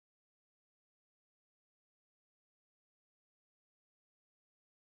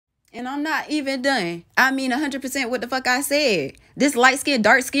And I'm not even done. I mean 100% what the fuck I said. This light skin,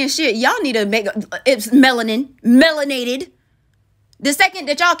 dark skin shit, y'all need to make it's melanated. The second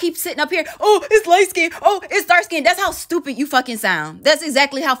that y'all keep sitting up here, oh, it's light skin, oh, it's dark skin. That's how stupid you fucking sound. That's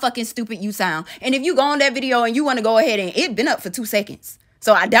exactly how fucking stupid you sound. And if you go on that video and you want to go ahead and it been up for 2 seconds.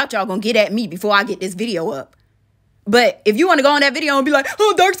 So I doubt y'all gonna get at me before I get this video up. But if you want to go on that video and be like,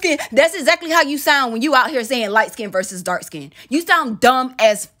 oh, dark skin, that's exactly how you sound when you out here saying light skin versus dark skin. You sound dumb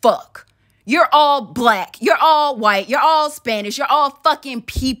as fuck. You're all black. You're all white. You're all Spanish. You're all fucking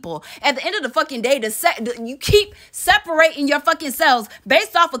people. At the end of the fucking day, you keep separating your fucking selves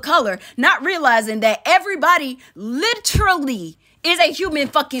based off of color, not realizing that everybody literally is a human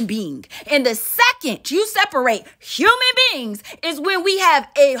fucking being. And the second you separate human beings is when we have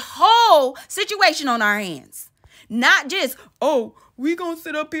a whole situation on our hands. Not just, oh, we gonna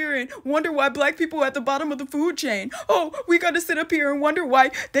sit up here and wonder why black people are at the bottom of the food chain. Oh, we gotta sit up here and wonder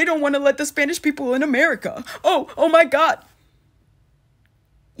why they don't want to let the Spanish people in America. Oh my God.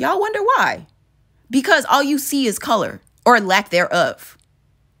 Y'all wonder why? Because all you see is color or lack thereof.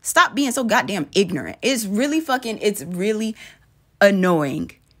 Stop being so goddamn ignorant. It's really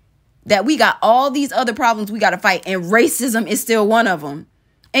annoying that we got all these other problems we gotta fight and racism is still one of them.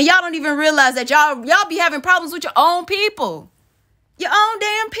 And y'all don't even realize that y'all be having problems with your own people. Your own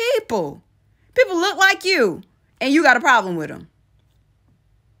damn people. People look like you. And you got a problem with them.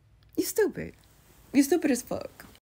 You stupid. You stupid as fuck.